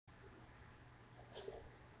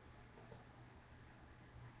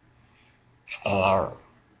Hello.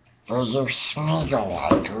 For you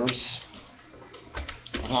smeagolagers,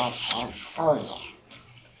 let's have for you.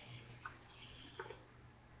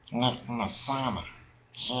 Nick MEssana,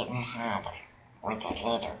 Keaton Harbour, with a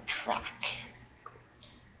little truck.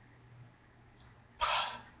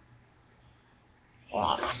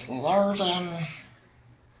 Let's load in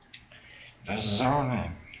the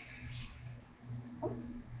zoning.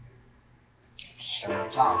 Here we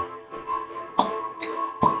go.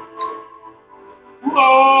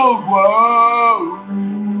 Whoa, whoa.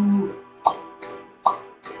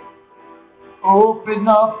 Open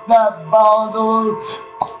up that bottle.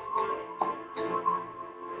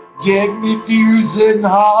 Get me fusing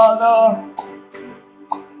harder.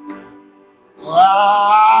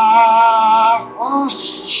 Oh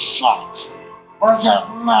shit. We're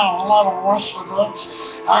getting a little worse of it.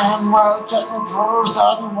 And we're getting cruse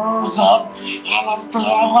and I'm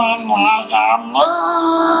feeling like I'm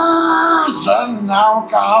losing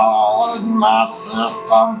alcohol in my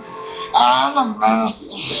system. And I'm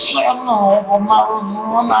messing over my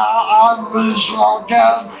marijuana unleash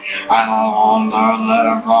again. And I want to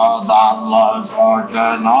live that life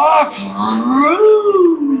again.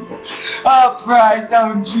 Upright,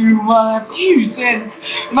 don't you wanna fusing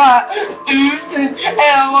my oozing? And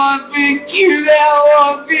I wanna be cute, I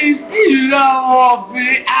wanna be suit, I wanna be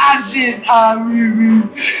ashen, I really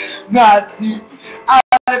not suit. I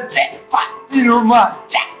wanna bet fight, you know my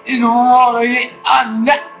jack, you know I wanna hit on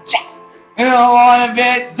that jack. And I wanna be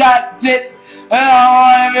that dit, and I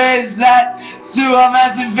wanna be that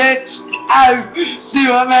suimancy bitch. Oh,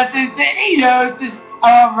 suimancy city,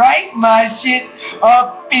 alright, my shit,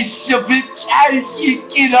 official bitch, I kick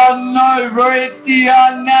it on no royalty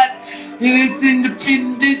on that, and it's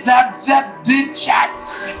independent, I'm bitch,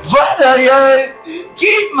 but I gotta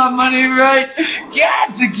keep my money right,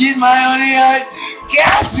 got to keep my money right,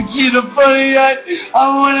 got to keep the funny right, I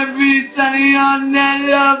wanna be sunny on that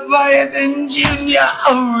LEVITHAN Junior,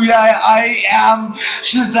 oh yeah, I am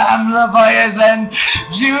Shazam LEVITHAN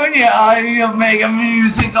Junior, I am making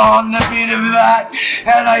music on the beat of that,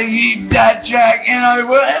 and I keep that track, and I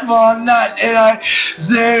live on that, and I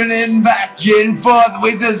zoom in back and forth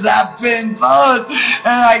with the zapping forth,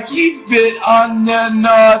 and I keep it on the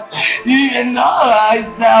north, even though I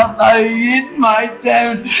south, I hit my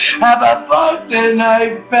town, have a thought, and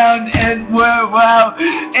I found it well,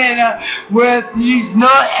 and with these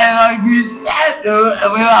not, and I be sad,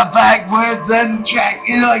 with a backwards and track,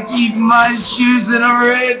 and I keep my shoes in a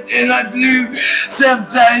red, and a blue,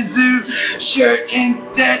 sometimes blue shirt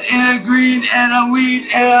instead, and a green, and a weed,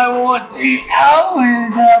 and I want to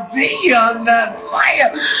always be on that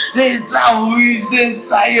fire, it's always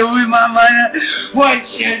inside with my mind, white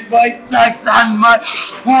shirt, white socks on my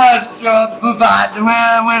straw, but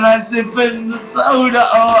when I sip in the soda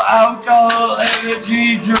or alcohol,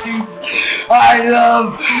 energy drinks, I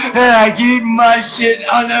love, and I keep my shit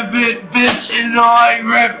on a bit, bitch, and I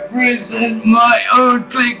represent my own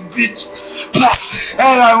clique, bitch,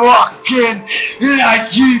 and I walk in, and I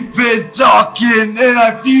keep it talking, and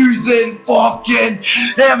I fuse and fucking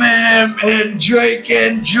Eminem and Drake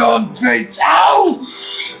and John Bates. Ow!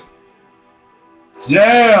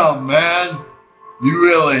 Damn, man, you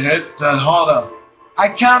really hit that harder. I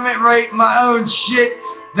comment rate my own shit.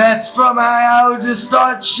 That's from how to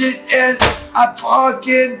start shit, and I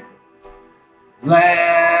fucking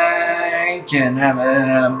Cranck and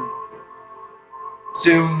Eminem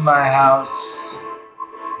to my house.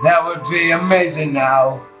 That would be amazing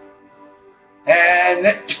now. And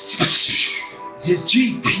his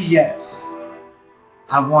GPS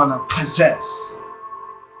I wanna possess,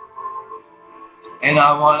 and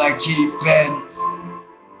I wanna keep in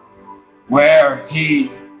where he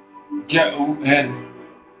go in.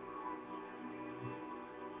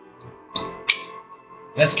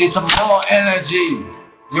 Let's get some more energy.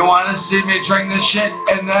 You wanna see me drink this shit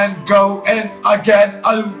and then go in again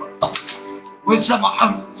with some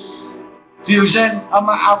fusion of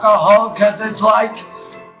my alcohol, cause it's like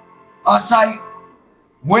a sight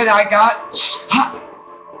when I got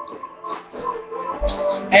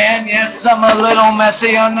and yes, I'm a little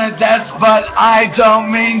messy on the desk, but I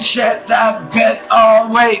don't mean shit that bit. Oh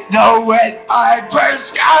wait, no wait, I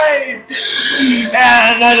prescribe.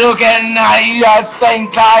 And looking I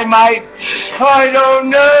think I might, I don't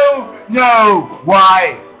know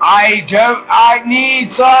why I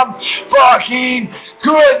need some fucking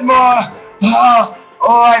quit more.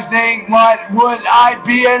 Oh, I think, what would I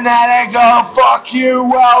be an addict? Oh, fuck you.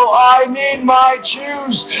 Well, I need my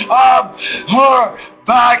choose of her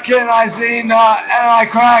back and I see nut and I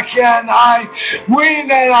crack and I ween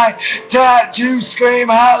and I tattoo scream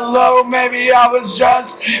hello. Maybe I was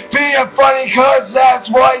just being funny 'cause that's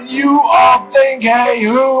what you all think. Hey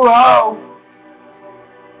hoo ho.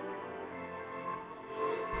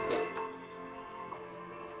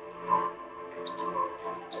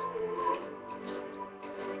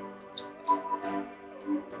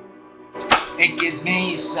 It gives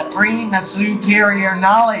me supreme and superior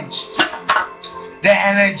knowledge. The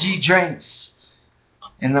energy drinks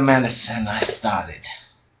and the medicine I started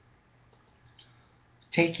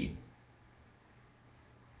taking.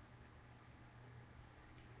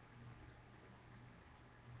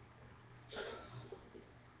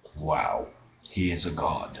 Wow, he is a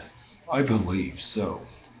god. I believe so.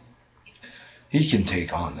 He can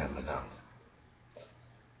take on Eminem.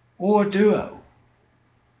 Or duo.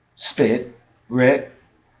 Spit, rip,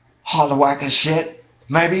 holler whack a shit,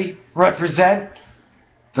 maybe represent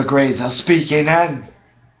the Greys are speaking, and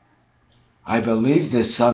I believe this son